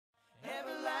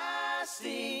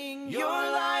everlasting. Your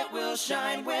light will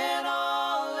shine when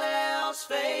all else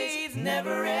fades.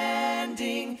 Never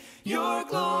ending, your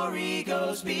glory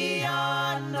goes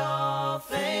beyond all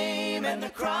fame. And the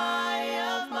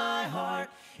cry of my heart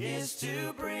is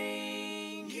to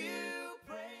bring you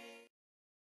praise.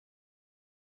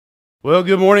 Well,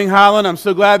 good morning, Highland. I'm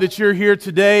so glad that you're here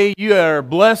today. You are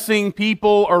blessing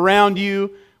people around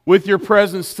you with your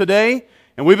presence today.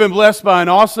 And we've been blessed by an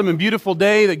awesome and beautiful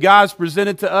day that God's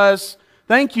presented to us.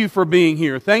 Thank you for being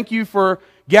here. Thank you for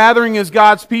gathering as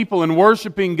God's people and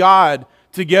worshiping God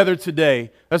together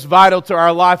today. That's vital to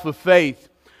our life of faith.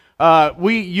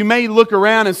 You may look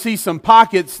around and see some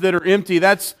pockets that are empty.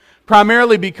 That's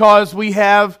primarily because we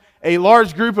have a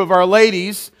large group of our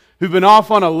ladies who've been off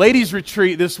on a ladies'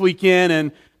 retreat this weekend.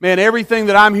 And man, everything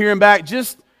that I'm hearing back,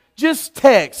 just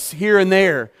texts here and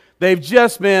there. They've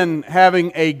just been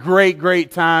having a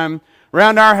great time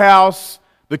around our house.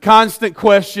 The constant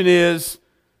question is,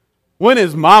 when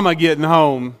is Mama getting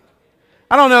home?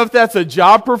 I don't know if that's a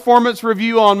job performance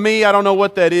review on me. I don't know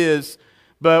what that is.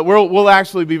 But we'll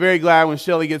actually be very glad when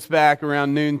Shelly gets back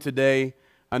around noon today.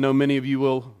 I know many of you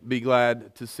will be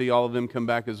glad to see all of them come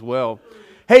back as well.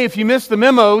 Hey, if you missed the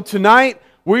memo, tonight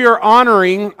we are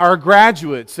honoring our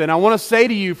graduates. And I want to say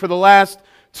to you, for the last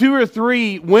 2 or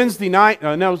 3 Wednesday nights,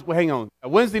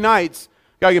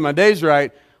 gotta get my days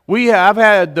right. I've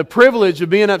had the privilege of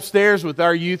being upstairs with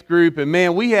our youth group, and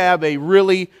man, we have a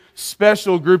really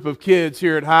special group of kids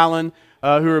here at Highland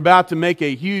who are about to make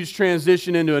a huge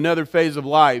transition into another phase of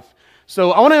life.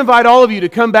 So I want to invite all of you to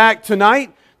come back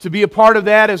tonight to be a part of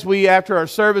that after our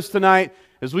service tonight,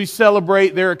 as we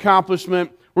celebrate their accomplishment.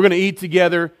 We're going to eat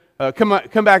together. Come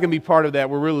back and be part of that.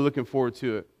 We're really looking forward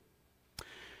to it.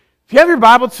 If you have your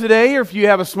Bible today, or if you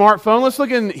have a smartphone, let's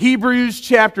look in Hebrews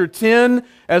chapter 10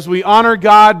 as we honor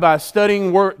God by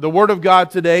studying the Word of God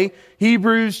today.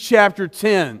 Hebrews chapter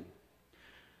 10.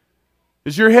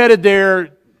 As you're headed there, I'll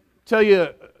tell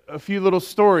you a few little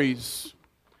stories.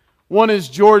 One is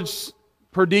George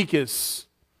Perdikas.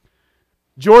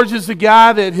 George is a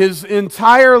guy that his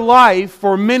entire life,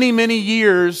 for many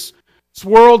years,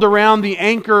 swirled around the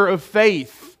anchor of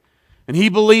faith. And he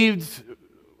believed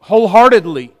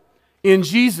wholeheartedly in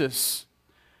Jesus.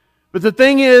 But the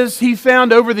thing is, he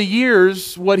found over the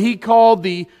years what he called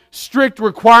the strict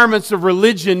requirements of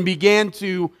religion began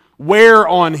to wear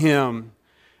on him.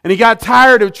 And he got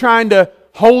tired of trying to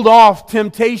hold off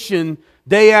temptation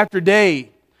day after day.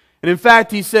 And in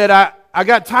fact, he said, I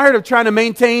got tired of trying to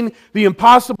maintain the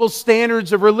impossible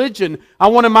standards of religion. I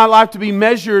wanted my life to be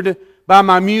measured by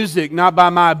my music, not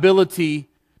by my ability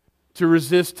to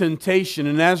resist temptation.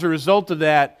 And as a result of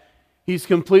that, he's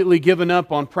completely given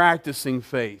up on practicing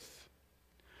faith.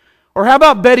 Or how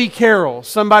about Betty Carroll,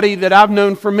 somebody that I've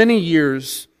known for many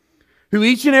years, who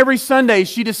each and every Sunday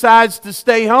she decides to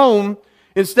stay home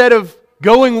instead of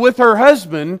going with her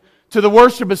husband to the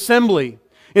worship assembly.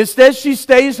 Instead, she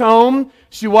stays home,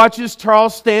 she watches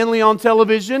Charles Stanley on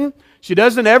television. She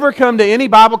doesn't ever come to any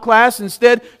Bible class.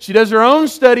 Instead, she does her own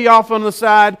study off on the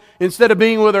side instead of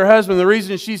being with her husband. The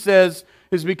reason she says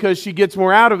is because she gets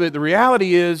more out of it. The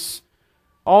reality is,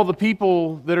 all the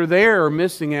people that are there are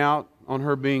missing out on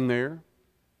her being there.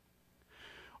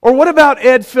 Or what about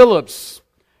Ed Phillips?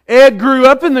 Ed grew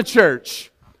up in the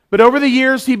church, but over the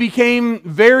years he became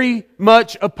very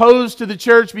much opposed to the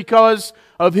church because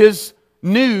of his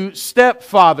new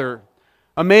stepfather,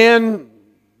 a man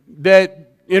that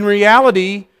in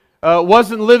reality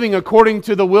wasn't living according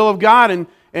to the will of God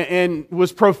and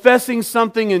was professing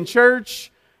something in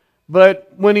church,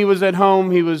 but when he was at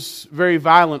home he was very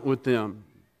violent with them.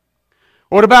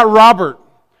 What about Robert?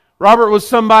 Robert was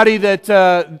somebody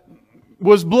that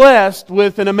was blessed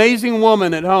with an amazing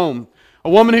woman at home. A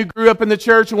woman who grew up in the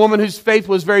church, a woman whose faith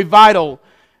was very vital.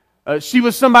 She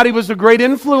was somebody who was a great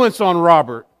influence on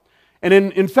Robert. And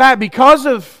in fact, because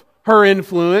of her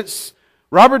influence,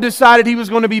 Robert decided he was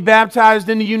going to be baptized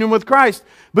into union with Christ.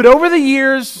 But over the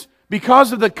years,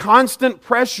 because of the constant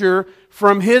pressure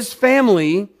from his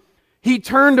family, he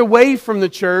turned away from the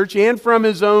church and from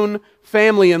his own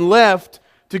family and left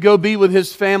to go be with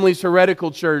his family's heretical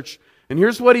church. And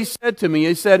here's what he said to me.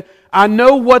 He said, I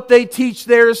know what they teach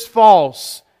there is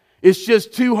false. It's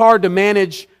just too hard to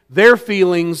manage their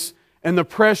feelings and the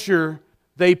pressure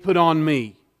they put on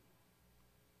me.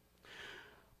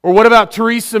 Or what about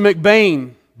Teresa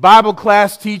McBain, Bible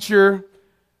class teacher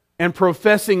and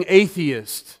professing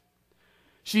atheist?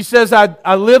 She says,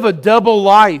 I live a double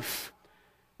life.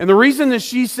 And the reason that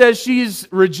she says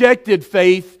she's rejected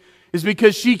faith is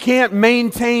because she can't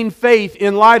maintain faith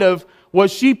in light of what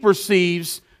she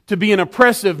perceives to be an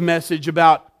oppressive message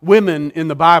about women in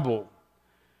the Bible.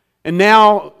 And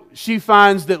now she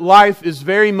finds that life is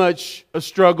very much a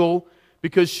struggle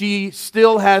because she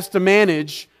still has to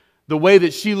manage the way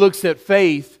that she looks at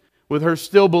faith with her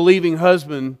still believing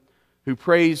husband who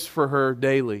prays for her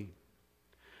daily.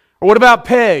 Or what about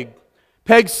Peg?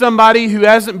 Peg's somebody who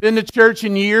hasn't been to church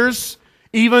in years,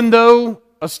 even though,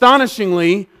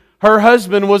 astonishingly, her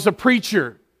husband was a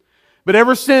preacher. But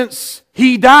ever since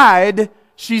he died,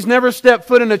 she's never stepped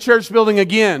foot in a church building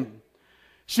again.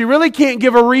 She really can't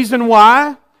give a reason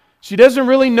why. She doesn't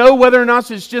really know whether or not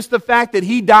it's just the fact that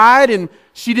he died and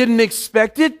she didn't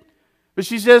expect it. But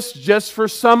she says, just for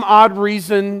some odd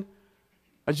reason,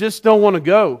 I just don't want to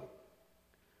go.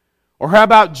 Or how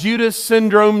about Judas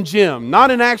Syndrome Jim?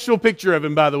 Not an actual picture of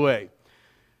him, by the way.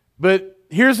 But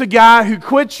here's a guy who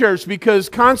quit church because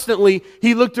constantly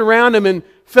he looked around him and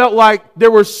felt like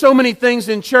there were so many things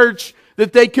in church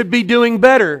that they could be doing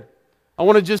better. I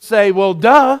want to just say, well,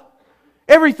 duh.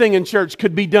 Everything in church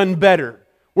could be done better.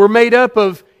 We're made up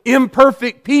of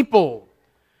imperfect people.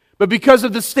 But because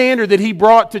of the standard that he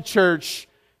brought to church,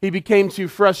 he became too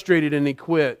frustrated and he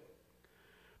quit.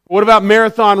 What about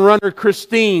marathon runner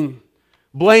Christine?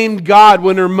 Blamed God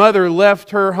when her mother left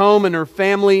her home and her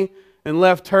family and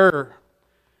left her.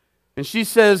 And she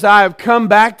says, I have come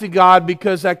back to God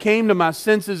because I came to my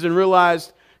senses and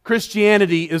realized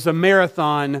Christianity is a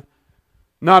marathon,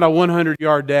 not a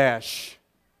 100-yard dash.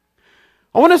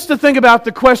 I want us to think about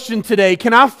the question today,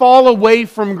 can I fall away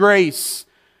from grace?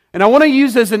 And I want to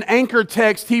use as an anchor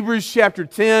text Hebrews chapter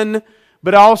 10,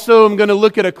 but also I'm going to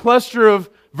look at a cluster of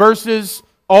verses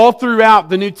all throughout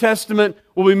the New Testament.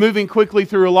 We'll be moving quickly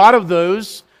through a lot of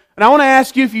those. And I want to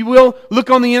ask you, if you will, look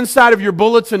on the inside of your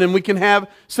bulletin and we can have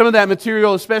some of that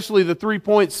material, especially the 3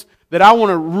 points that I want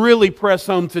to really press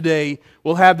home today.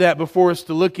 We'll have that before us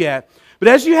to look at. But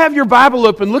as you have your Bible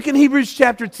open, look in Hebrews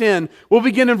chapter 10. We'll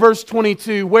begin in verse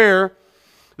 22, where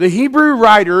the Hebrew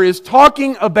writer is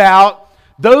talking about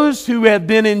those who have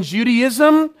been in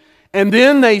Judaism, and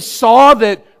then they saw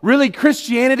that really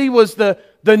Christianity was the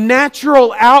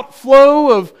natural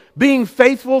outflow of being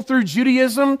faithful through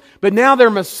Judaism, but now their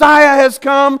Messiah has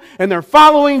come and they're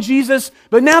following Jesus,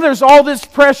 but now there's all this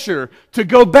pressure to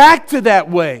go back to that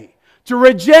way, to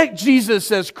reject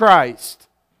Jesus as Christ.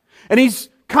 And he's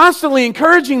constantly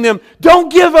encouraging them, don't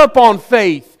give up on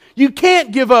faith. You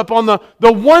can't give up on the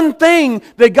one thing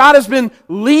that God has been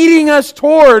leading us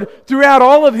toward throughout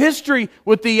all of history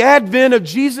with the advent of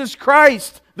Jesus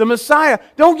Christ, the Messiah.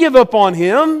 Don't give up on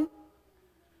Him.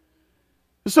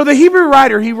 So the Hebrew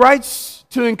writer, he writes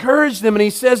to encourage them, and he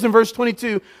says in verse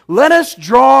 22, let us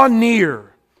draw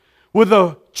near with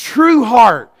a true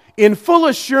heart in full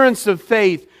assurance of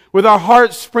faith, with our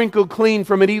hearts sprinkled clean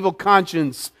from an evil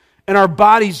conscience and our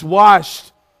bodies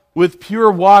washed with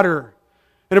pure water.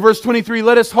 And in verse 23,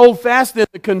 let us hold fast in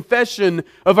the confession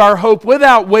of our hope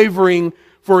without wavering,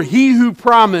 for He who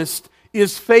promised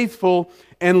is faithful.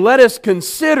 And let us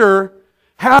consider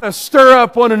how to stir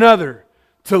up one another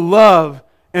to love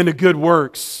and to good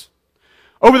works.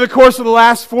 Over the course of the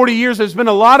last 40 years, there's been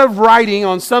a lot of writing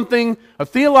on something, a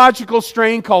theological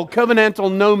strain called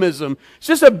covenantal nomism. It's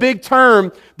just a big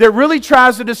term that really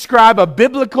tries to describe a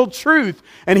biblical truth.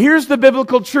 And here's the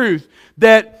biblical truth,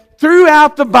 that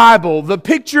throughout the Bible, the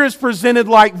picture is presented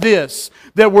like this,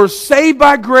 that we're saved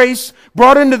by grace,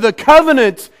 brought into the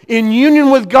covenant in union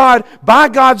with God by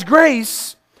God's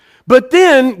grace. But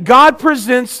then God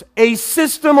presents a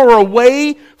system or a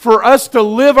way for us to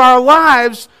live our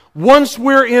lives once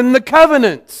we're in the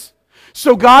covenant.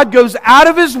 So God goes out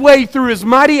of His way through His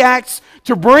mighty acts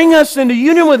to bring us into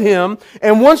union with Him.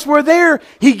 And once we're there,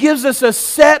 He gives us a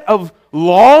set of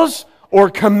laws or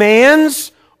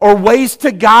commands or ways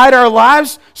to guide our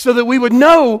lives so that we would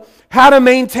know how to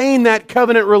maintain that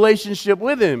covenant relationship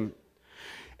with Him.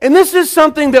 And this is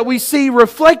something that we see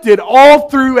reflected all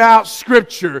throughout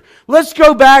Scripture. Let's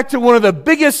go back to one of the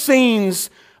biggest scenes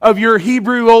of your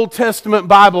Hebrew Old Testament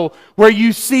Bible, where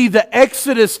you see the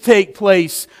Exodus take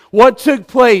place. What took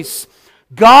place?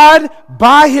 God,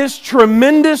 by His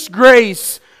tremendous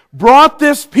grace, brought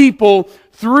this people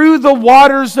through the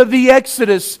waters of the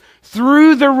Exodus,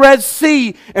 through the Red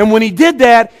Sea. And when He did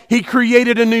that, He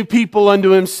created a new people unto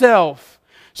Himself.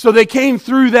 So they came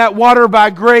through that water by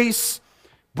grace,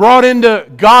 brought into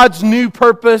God's new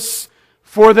purpose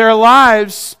for their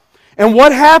lives. And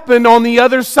what happened on the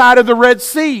other side of the Red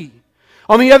Sea?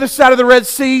 On the other side of the Red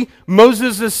Sea,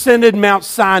 Moses ascended Mount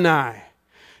Sinai.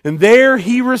 And there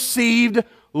he received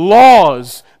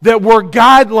laws that were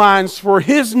guidelines for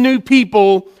his new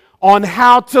people on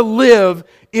how to live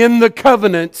in the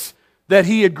covenants that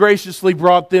he had graciously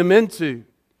brought them into.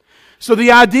 So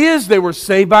the idea is they were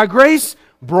saved by grace,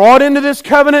 brought into this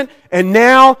covenant, and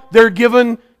now they're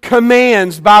given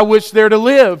commands by which they're to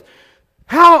live.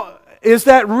 How is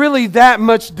that really that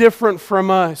much different from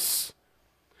us?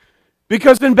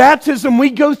 Because in baptism, we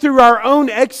go through our own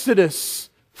exodus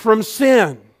from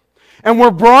sin. And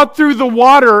we're brought through the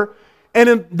water, and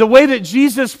in the way that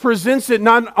Jesus presents it,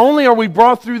 not only are we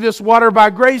brought through this water by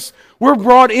grace, we're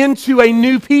brought into a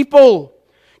new people,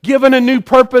 given a new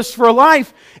purpose for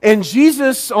life. And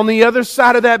Jesus, on the other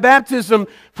side of that baptism,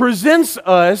 presents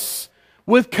us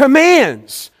with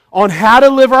commands on how to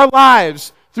live our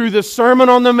lives through the Sermon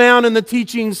on the Mount and the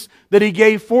teachings that He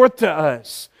gave forth to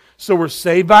us. So we're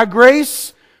saved by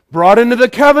grace, brought into the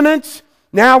covenant.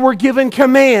 Now we're given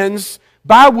commands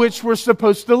by which we're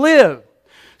supposed to live.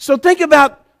 So think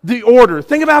about the order.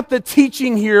 Think about the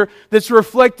teaching here that's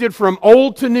reflected from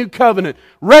Old to New Covenant,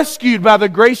 rescued by the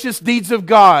gracious deeds of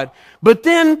God. But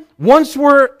then, once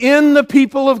we're in the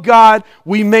people of God,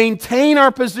 we maintain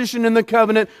our position in the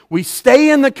covenant. We stay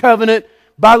in the covenant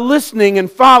by listening and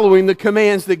following the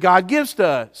commands that God gives to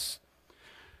us.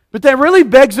 But that really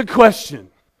begs a question.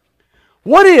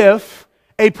 What if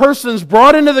a person's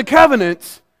brought into the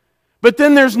covenant, but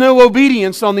then there's no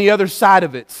obedience on the other side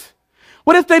of it?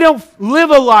 What if they don't live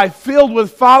a life filled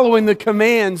with following the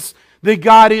commands that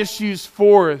God issues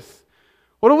forth?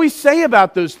 What do we say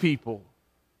about those people?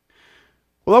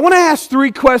 Well, I want to ask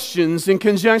three questions in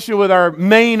conjunction with our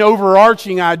main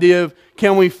overarching idea of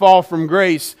can we fall from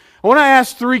grace. I want to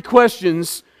ask three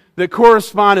questions that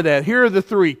correspond to that. Here are the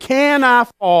three. Can I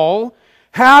fall?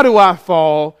 How do I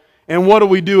fall? And what do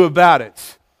we do about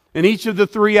it? And each of the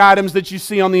three items that you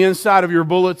see on the inside of your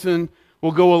bulletin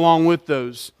will go along with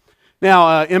those.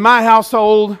 Now, in my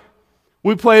household,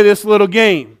 we play this little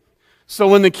game. So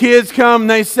when the kids come and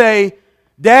they say,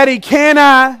 "Daddy, can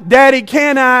I? Daddy,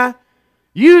 can I?"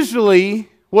 Usually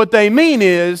what they mean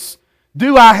is,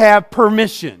 do I have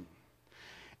permission?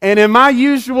 And in my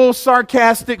usual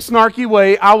sarcastic, snarky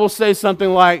way, I will say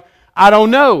something like, "I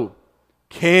don't know.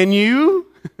 Can you?"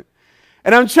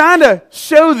 And I'm trying to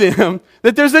show them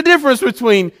that there's a difference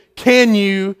between can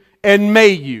you and may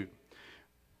you.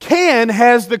 Can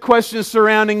has the question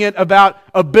surrounding it about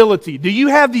ability. Do you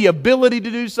have the ability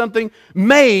to do something?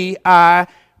 May I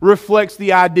reflects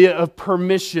the idea of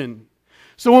permission.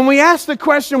 So when we ask the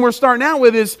question we're starting out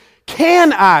with is,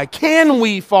 can I? Can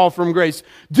we fall from grace?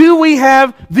 Do we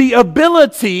have the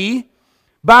ability,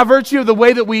 by virtue of the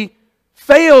way that we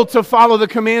fail to follow the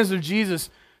commands of Jesus,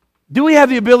 do we have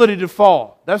the ability to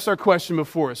fall? That's our question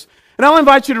before us. And I'll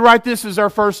invite you to write this as our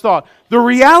first thought. The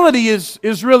reality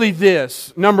is really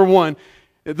this. Number one,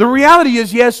 the reality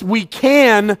is, yes, we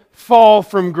can fall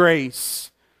from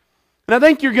grace. And I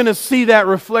think you're going to see that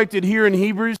reflected here in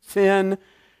Hebrews 10.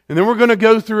 And then we're going to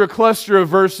go through a cluster of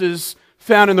verses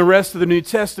found in the rest of the New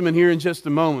Testament here in just a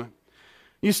moment.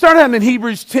 You start out in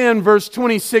Hebrews 10, verse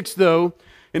 26, though.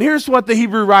 And here's what the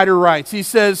Hebrew writer writes. He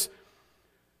says,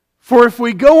 "For if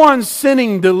we go on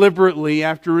sinning deliberately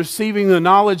after receiving the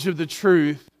knowledge of the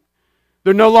truth,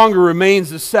 there no longer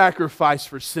remains a sacrifice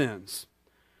for sins,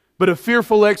 but a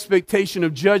fearful expectation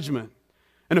of judgment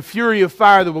and a fury of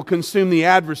fire that will consume the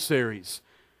adversaries.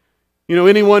 You know,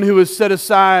 anyone who has set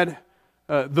aside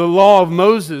the law of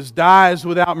Moses dies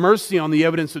without mercy on the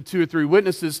evidence of 2 or 3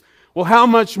 witnesses. Well, how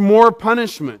much more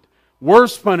punishment,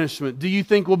 worse punishment, do you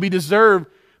think will be deserved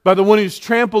by the one who's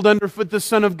trampled underfoot the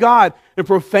Son of God and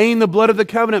profaned the blood of the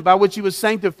covenant by which He was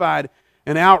sanctified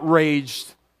and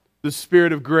outraged the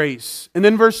Spirit of grace?" And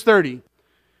then verse 30,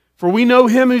 "For we know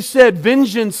Him who said,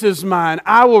 'Vengeance is mine,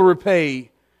 I will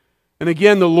repay.' And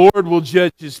again, the Lord will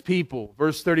judge His people."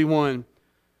 Verse 31,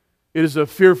 "It is a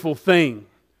fearful thing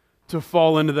to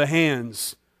fall into the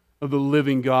hands of the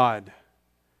living God."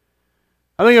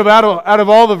 I think out of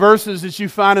all the verses that you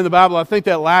find in the Bible, I think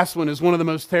that last one is one of the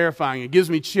most terrifying. It gives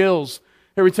me chills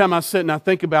every time I sit and I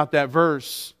think about that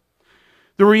verse.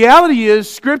 The reality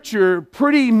is, Scripture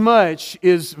pretty much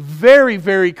is very,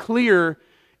 very clear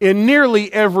in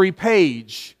nearly every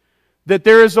page that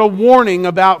there is a warning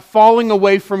about falling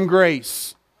away from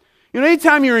grace. You know,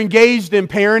 anytime you're engaged in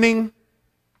parenting,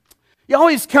 you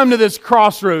always come to this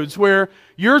crossroads where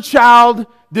your child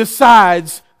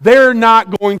decides they're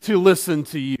not going to listen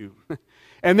to you.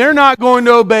 And they're not going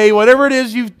to obey whatever it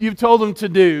is you've told them to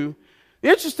do. The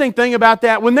interesting thing about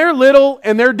that, when they're little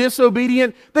and they're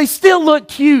disobedient, they still look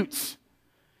cute.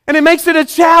 And it makes it a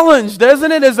challenge,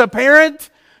 doesn't it, as a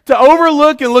parent, to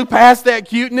overlook and look past that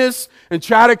cuteness and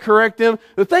try to correct them.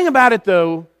 The thing about it,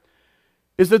 though,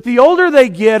 is that the older they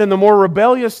get and the more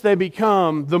rebellious they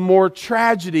become, the more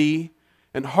tragedy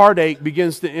and heartache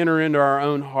begins to enter into our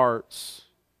own hearts.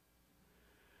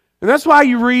 And that's why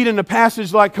you read in a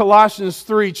passage like Colossians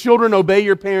 3, "Children, obey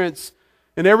your parents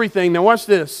in everything." Now watch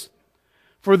this.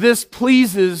 for this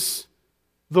pleases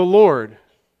the Lord.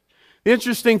 The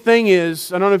interesting thing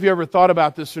is, I don't know if you ever thought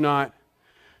about this or not,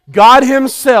 God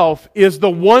Himself is the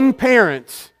one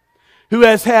parent who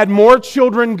has had more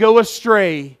children go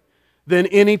astray than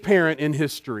any parent in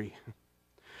history.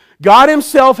 God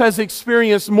Himself has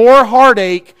experienced more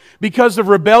heartache because of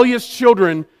rebellious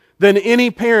children than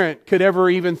any parent could ever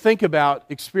even think about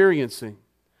experiencing.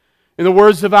 In the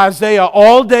words of Isaiah,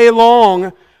 all day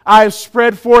long I have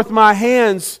spread forth my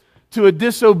hands to a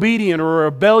disobedient or a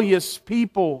rebellious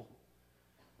people.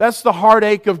 That's the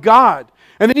heartache of God.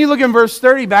 And then you look in verse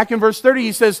 30, back in verse 30,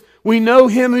 He says, we know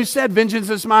Him who said, vengeance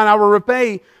is mine, I will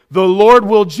repay. The Lord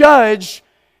will judge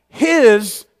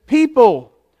His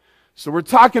people. So we're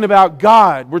talking about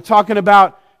God. We're talking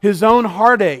about His own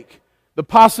heartache, the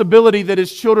possibility that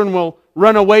His children will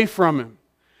run away from Him.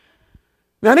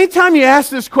 Now, anytime you ask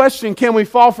this question, can we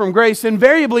fall from grace,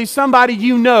 invariably somebody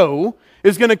you know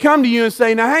is going to come to you and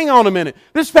say, now hang on a minute.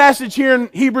 This passage here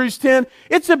in Hebrews 10,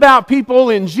 it's about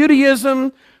people in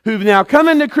Judaism who've now come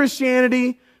into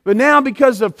Christianity, but now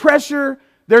because of pressure,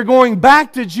 they're going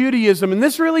back to Judaism. And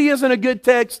this really isn't a good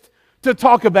text to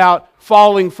talk about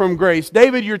falling from grace.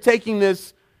 David, you're taking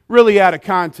this really out of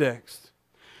context.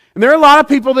 And there are a lot of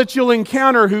people that you'll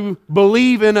encounter who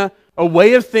believe in a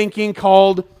way of thinking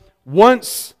called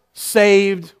once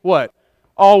saved, what?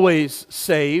 Always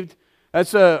saved.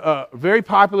 That's a very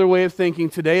popular way of thinking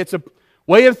today. It's a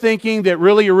way of thinking that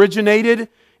really originated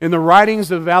in the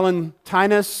writings of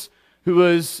Valentinus, who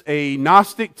was a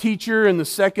Gnostic teacher in the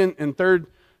 2nd and 3rd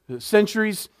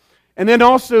centuries. And then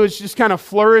also it's just kind of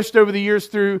flourished over the years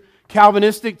through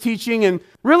Calvinistic teaching. And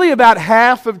really about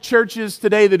half of churches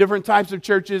today, the different types of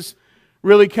churches,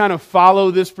 really kind of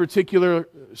follow this particular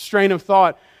strain of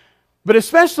thought. But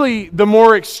especially the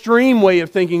more extreme way of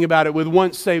thinking about it with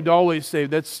once saved, always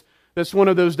saved. That's one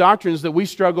of those doctrines that we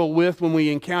struggle with when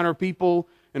we encounter people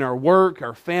in our work,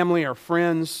 our family, our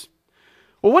friends.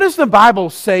 Well, what does the Bible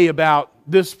say about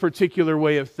this particular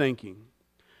way of thinking?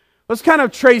 Let's kind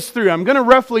of trace through. I'm going to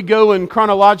roughly go in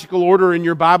chronological order in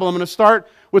your Bible. I'm going to start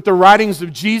with the writings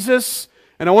of Jesus.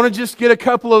 And I want to just get a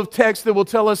couple of texts that will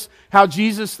tell us how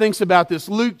Jesus thinks about this.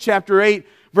 Luke chapter 8,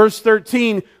 verse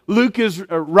 13. Luke is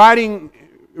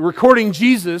recording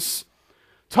Jesus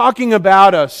talking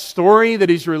about a story that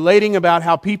he's relating about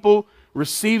how people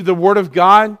receive the Word of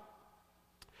God.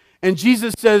 And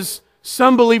Jesus says,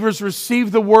 some believers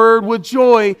receive the Word with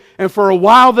joy, and for a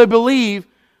while they believe,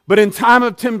 but in time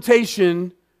of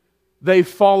temptation, they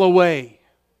fall away.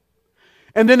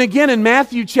 And then again in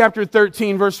Matthew chapter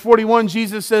 13, verse 41,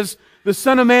 Jesus says, the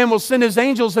Son of Man will send His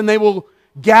angels, and they will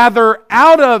gather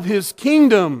out of His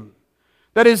kingdom,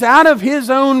 that is, out of His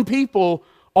own people,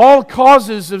 all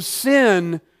causes of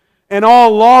sin and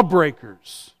all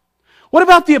lawbreakers. What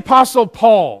about the Apostle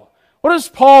Paul? What does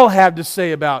Paul have to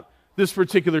say about this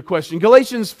particular question?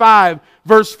 Galatians 5,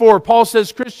 verse 4, Paul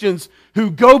says Christians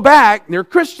who go back, they're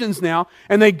Christians now,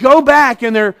 and they go back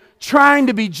and they're trying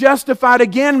to be justified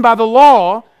again by the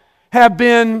law, have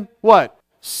been, what?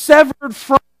 Severed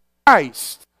from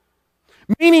Christ.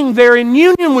 Meaning they're in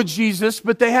union with Jesus,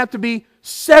 but they have to be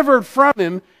severed from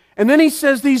Him. And then he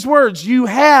says these words, you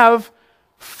have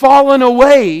fallen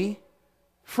away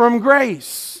from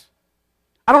grace.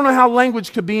 I don't know how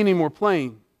language could be any more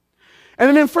plain. And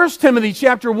then in 1 Timothy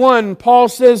chapter 1, Paul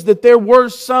says that there were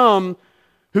some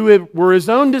who were his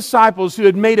own disciples who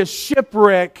had made a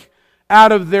shipwreck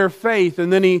out of their faith.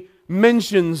 And then he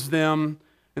mentions them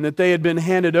and that they had been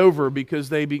handed over because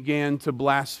they began to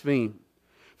blaspheme.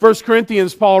 1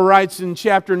 Corinthians, Paul writes in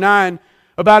chapter 9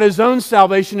 about his own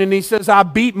salvation, and he says, I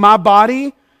beat my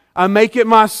body, I make it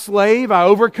my slave, I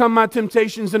overcome my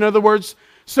temptations, in other words,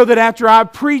 so that after I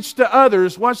preach to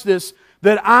others, watch this,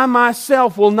 that I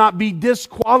myself will not be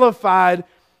disqualified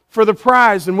for the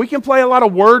prize. And we can play a lot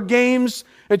of word games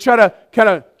and try to kind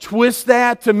of twist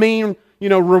that to mean,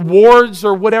 rewards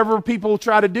or whatever people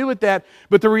try to do with that.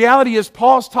 But the reality is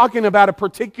Paul's talking about a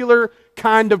particular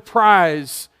kind of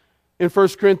prize in 1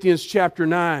 Corinthians chapter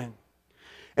 9.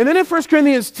 And then in 1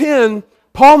 Corinthians 10,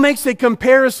 Paul makes a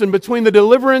comparison between the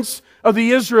deliverance of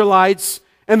the Israelites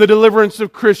and the deliverance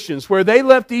of Christians. Where they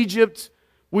left Egypt,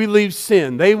 we leave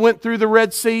sin. They went through the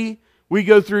Red Sea, we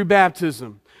go through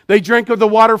baptism. They drank of the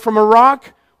water from a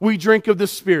rock, we drink of the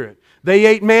Spirit. They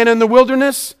ate manna in the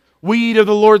wilderness, we eat of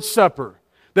the Lord's Supper.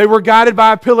 They were guided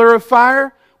by a pillar of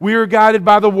fire, we are guided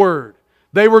by the Word.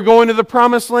 They were going to the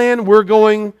promised land, we're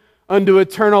going unto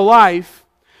eternal life.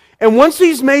 And once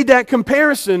he's made that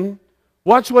comparison,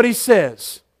 watch what he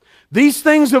says. These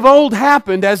things of old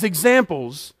happened as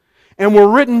examples and were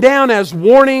written down as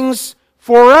warnings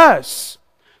for us,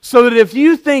 So that if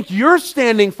you think you're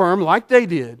standing firm like they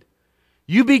did,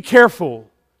 you be careful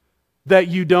that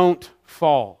you don't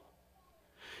fall.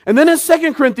 And then in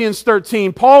 2 Corinthians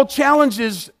 13, Paul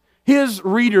challenges his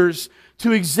readers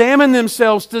to examine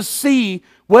themselves to see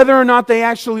whether or not they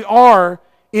actually are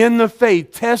in the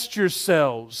faith. Test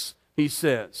yourselves, he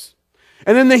says.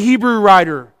 And then the Hebrew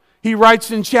writer, he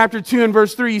writes in chapter 2 and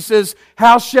verse 3, he says,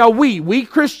 how shall we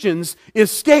Christians,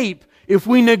 escape if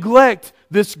we neglect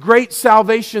this great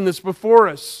salvation that's before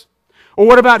us? Or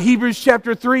what about Hebrews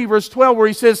chapter 3, verse 12, where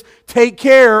he says, take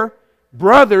care,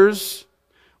 brothers,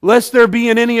 lest there be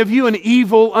in any of you an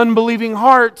evil, unbelieving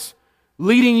heart,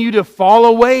 leading you to fall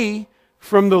away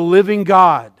from the living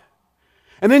God.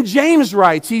 And then James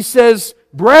writes, he says,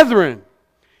 brethren,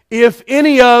 if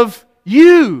any of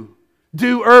you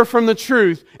do err from the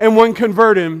truth, and one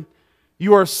convert him,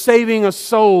 you are saving a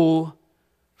soul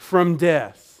from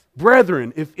death.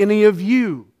 Brethren, if any of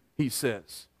you, he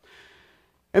says.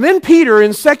 And then Peter,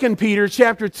 in 2 Peter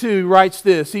chapter 2, writes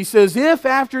this. He says, if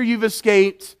after you've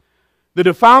escaped the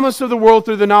defilements of the world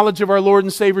through the knowledge of our Lord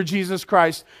and Savior Jesus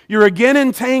Christ, you're again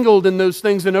entangled in those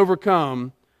things and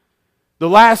overcome, the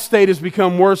last state has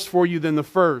become worse for you than the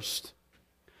first.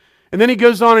 And then he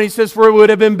goes on and he says, for it would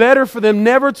have been better for them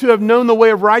never to have known the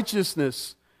way of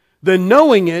righteousness than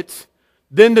knowing it,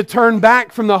 than to turn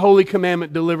back from the holy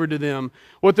commandment delivered to them.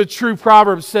 What the true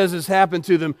proverb says has happened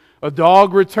to them. A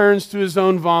dog returns to his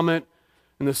own vomit,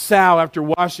 and the sow, after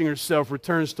washing herself,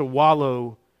 returns to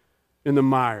wallow in the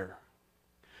mire.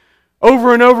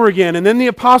 Over and over again. And then the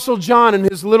Apostle John in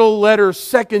his little letter,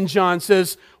 2 John,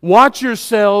 says, watch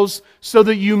yourselves so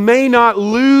that you may not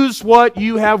lose what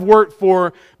you have worked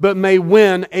for, but may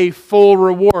win a full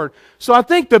reward. So I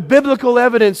think the biblical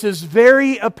evidence is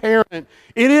very apparent.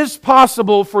 It is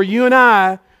possible for you and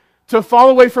I to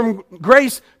fall away from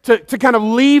grace, to kind of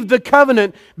leave the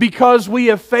covenant because we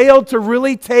have failed to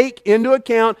really take into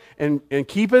account and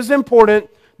keep as important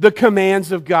the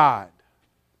commands of God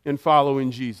in following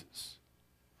Jesus.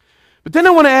 But then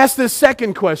I want to ask this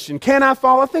second question. Can I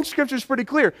fall? I think Scripture is pretty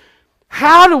clear.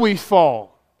 How do we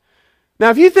fall?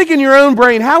 Now, if you think in your own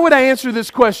brain, how would I answer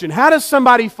this question? How does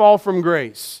somebody fall from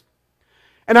grace?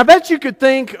 And I bet you could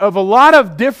think of a lot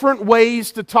of different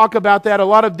ways to talk about that, a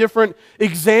lot of different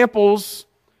examples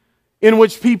in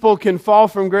which people can fall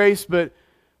from grace. But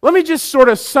let me just sort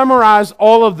of summarize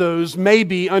all of those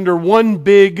maybe under one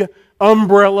big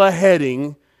umbrella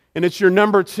heading. And it's your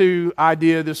number 2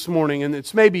 idea this morning, and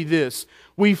it's maybe this.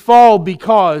 We fall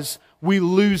because we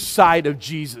lose sight of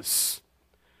Jesus.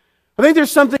 I think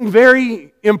there's something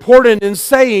very important in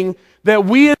saying that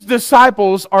we as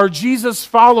disciples are Jesus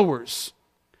followers.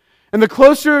 And the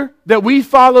closer that we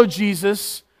follow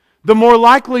Jesus, the more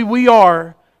likely we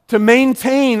are to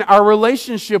maintain our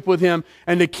relationship with Him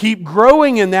and to keep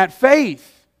growing in that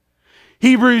faith.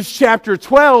 Hebrews chapter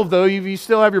 12, though, if you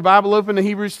still have your Bible open to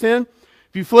Hebrews 10,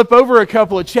 if you flip over a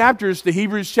couple of chapters to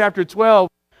Hebrews chapter 12,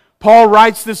 Paul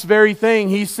writes this very thing.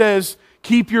 He says,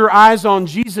 keep your eyes on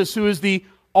Jesus, who is the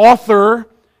author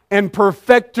and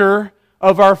perfecter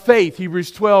of our faith.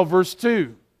 Hebrews 12, verse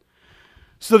 2.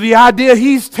 So the idea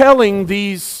he's telling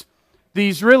these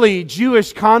really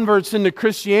Jewish converts into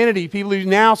Christianity, people who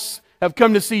now have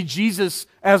come to see Jesus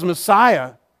as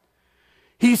Messiah,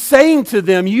 he's saying to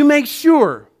them, you make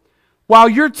sure, while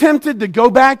you're tempted to go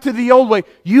back to the old way,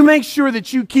 you make sure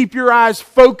that you keep your eyes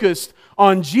focused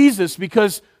on Jesus,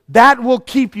 because that will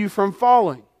keep you from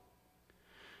falling.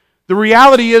 The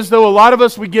reality is, though, a lot of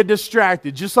us, we get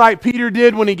distracted. Just like Peter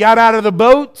did when he got out of the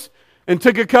boat and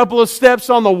took a couple of steps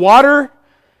on the water.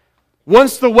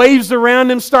 Once the waves around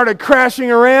him started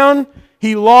crashing around,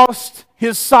 he lost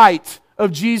his sight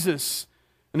of Jesus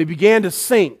and he began to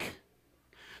sink.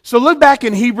 So look back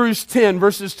in Hebrews 10,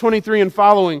 verses 23 and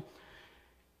following.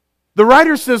 The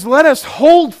writer says, let us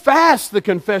hold fast the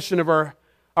confession of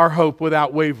our hope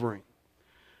without wavering.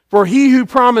 For He who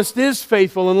promised is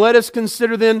faithful, and let us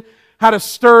consider then how to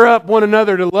stir up one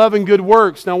another to love and good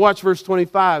works. Now watch verse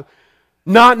 25.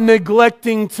 Not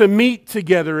neglecting to meet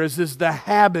together, as is the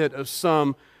habit of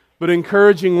some, but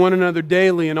encouraging one another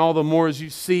daily, and all the more as you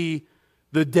see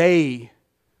the day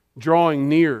drawing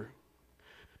near.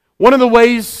 One of the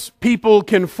ways people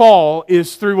can fall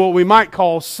is through what we might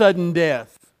call sudden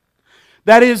death.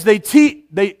 That is, they take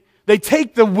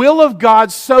the will of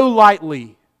God so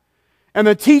lightly and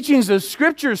the teachings of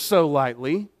Scripture so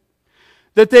lightly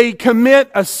that they commit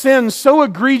a sin so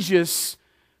egregious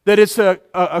that it's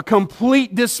a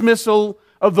complete dismissal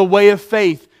of the way of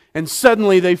faith, and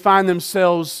suddenly they find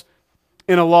themselves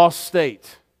in a lost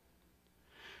state.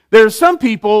 There are some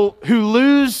people who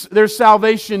lose their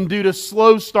salvation due to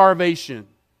slow starvation.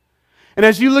 And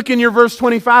as you look in your verse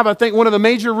 25, I think one of the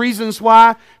major reasons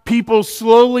why people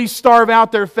slowly starve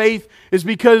out their faith is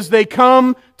because they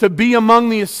come to be among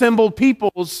the assembled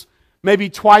peoples maybe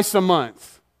twice a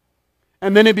month.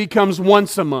 And then it becomes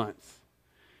once a month.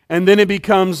 And then it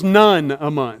becomes none a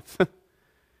month.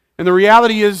 And the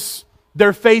reality is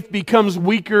their faith becomes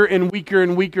weaker and weaker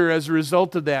and weaker as a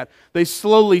result of that. They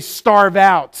slowly starve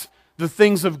out the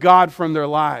things of God from their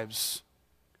lives.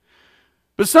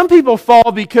 But some people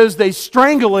fall because they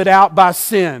strangle it out by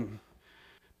sin.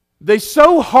 They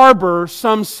so harbor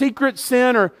some secret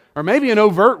sin or maybe an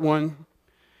overt one,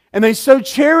 and they so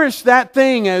cherish that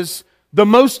thing as the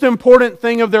most important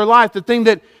thing of their life, the thing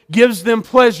that gives them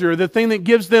pleasure, the thing that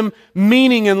gives them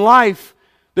meaning in life,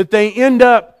 that they end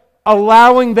up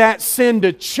allowing that sin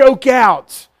to choke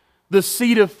out the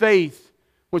seed of faith,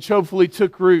 which hopefully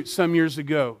took root some years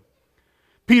ago.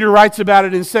 Peter writes about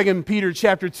it in 2 Peter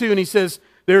chapter 2, and he says,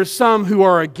 there are some who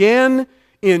are again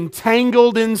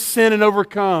entangled in sin and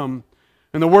overcome.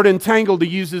 And the word entangled he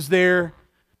uses there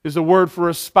is a word for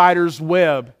a spider's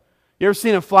web. You ever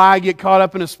seen a fly get caught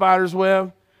up in a spider's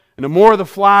web? And the more the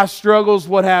fly struggles,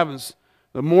 what happens?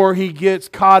 The more he gets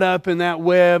caught up in that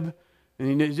web,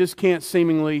 and he just can't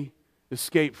seemingly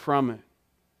escape from it.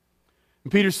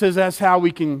 And Peter says that's how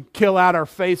we can kill out our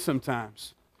faith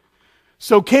sometimes.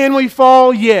 So can we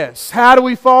fall? Yes. How do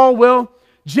we fall? Well,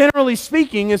 generally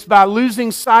speaking, it's by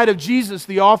losing sight of Jesus,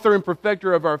 the author and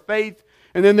perfecter of our faith.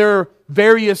 And then there are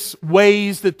various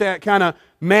ways that kind of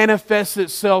manifests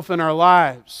itself in our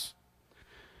lives.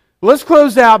 Let's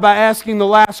close out by asking the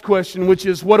last question, which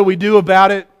is, what do we do about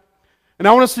it? And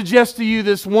I want to suggest to you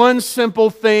this one simple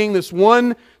thing, this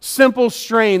one simple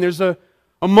strain. There's a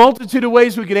multitude of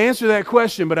ways we could answer that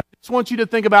question, but I just want you to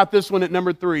think about this one at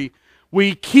number 3.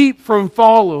 We keep from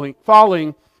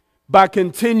falling by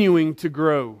continuing to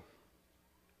grow.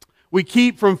 We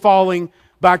keep from falling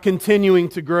by continuing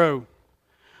to grow.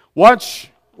 Watch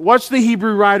the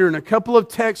Hebrew writer in a couple of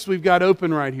texts we've got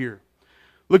open right here.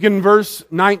 Look in verse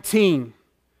 19.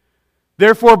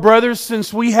 Therefore, brothers,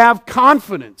 since we have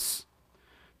confidence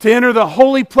to enter the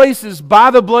holy places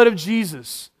by the blood of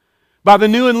Jesus, by the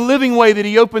new and living way that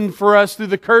He opened for us through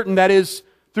the curtain, that is,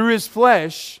 through His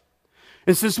flesh,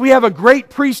 and since we have a great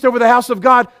priest over the house of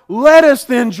God, let us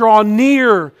then draw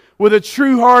near with a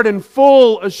true heart and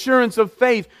full assurance of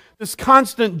faith. This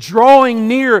constant drawing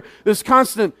near, this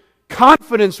constant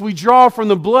confidence we draw from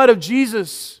the blood of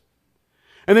Jesus.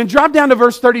 And then drop down to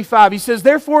verse 35. He says,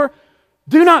 therefore,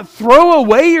 do not throw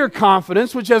away your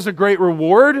confidence, which has a great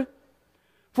reward,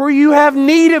 for you have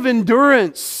need of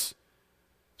endurance,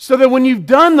 so that when you've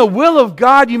done the will of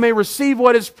God, you may receive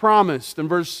what is promised. In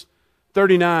verse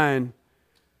 39,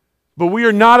 but we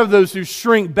are not of those who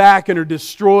shrink back and are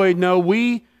destroyed. No,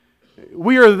 we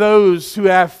are those who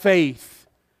have faith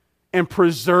and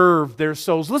preserve their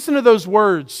souls. Listen to those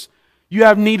words. You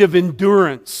have need of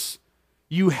endurance.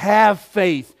 You have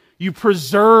faith. You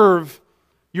preserve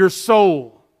your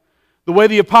soul. The way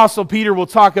the Apostle Peter will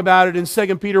talk about it in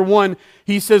 2 Peter 1,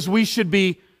 he says we should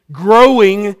be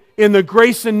growing in the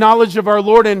grace and knowledge of our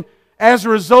Lord. And as a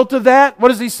result of that, what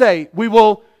does he say? We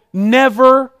will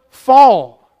never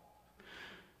fall.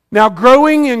 Now,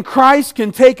 growing in Christ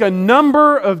can take a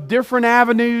number of different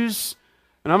avenues,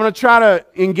 and I'm going to try to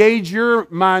engage your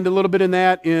mind a little bit in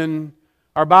that in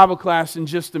our Bible class in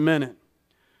just a minute.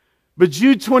 But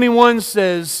Jude 21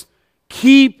 says,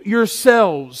 keep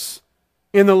yourselves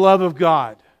in the love of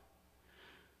God.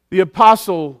 The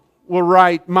apostle will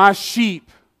write, my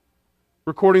sheep,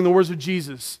 recording the words of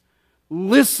Jesus,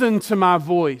 listen to my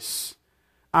voice.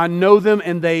 I know them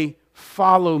and they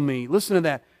follow me. Listen to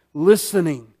that.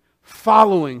 Listening.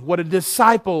 Following what a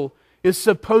disciple is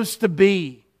supposed to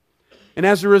be. And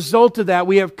as a result of that,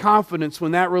 we have confidence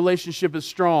when that relationship is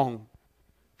strong.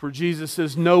 For Jesus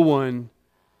says, no one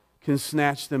can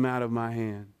snatch them out of my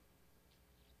hand.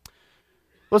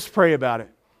 Let's pray about it.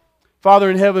 Father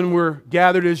in heaven, we're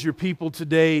gathered as your people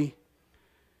today.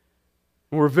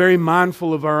 And we're very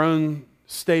mindful of our own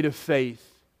state of faith.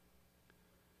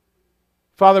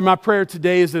 Father, my prayer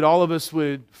today is that all of us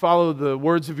would follow the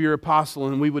words of your apostle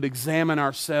and we would examine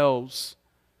ourselves,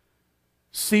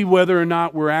 see whether or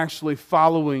not we're actually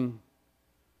following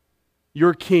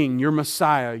your King, your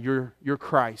Messiah, your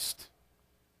Christ.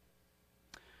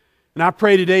 And I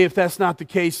pray today, if that's not the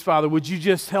case, Father, would you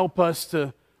just help us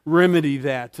to remedy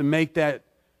that, to make that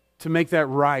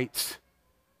right,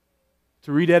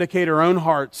 to rededicate our own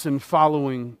hearts in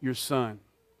following your Son.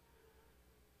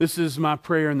 This is my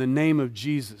prayer in the name of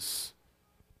Jesus.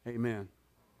 Amen.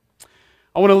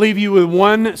 I want to leave you with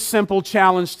one simple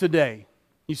challenge today.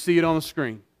 You see it on the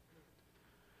screen.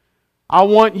 I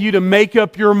want you to make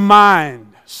up your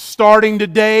mind, starting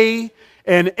today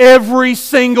and every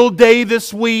single day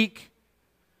this week,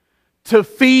 to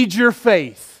feed your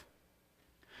faith.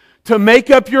 To make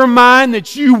up your mind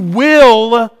that you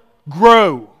will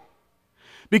grow.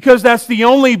 Because that's the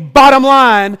only bottom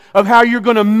line of how you're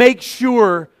going to make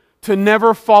sure to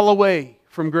never fall away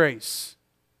from grace.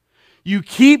 You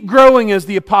keep growing, as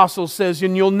the apostle says,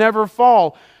 and you'll never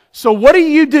fall. So what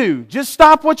do? Just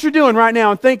stop what you're doing right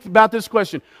now and think about this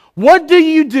question. What do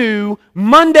you do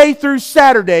Monday through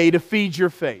Saturday to feed your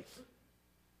faith?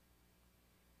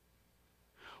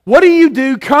 What do you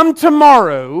do come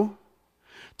tomorrow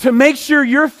to make sure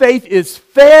your faith is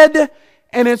fed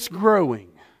and it's growing?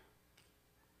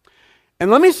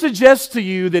 And let me suggest to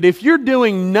you that if you're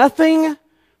doing nothing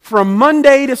from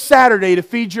Monday to Saturday to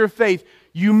feed your faith,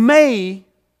 you may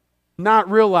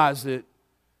not realize it,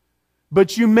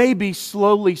 but you may be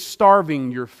slowly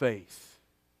starving your faith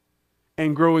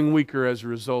and growing weaker as a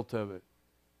result of it.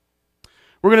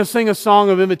 We're going to sing a song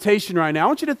of invitation right now. I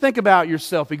want you to think about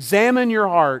yourself. Examine your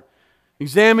heart.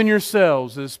 Examine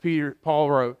yourselves, as Paul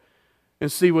wrote,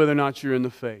 and see whether or not you're in the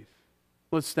faith.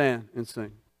 Let's stand and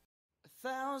sing.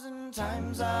 1,000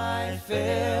 times I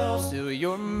fail, still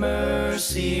your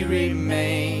mercy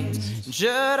remains. Should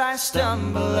I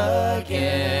stumble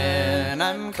again,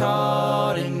 I'm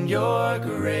caught in your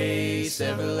grace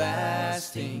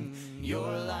everlasting.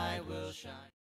 Your light will shine.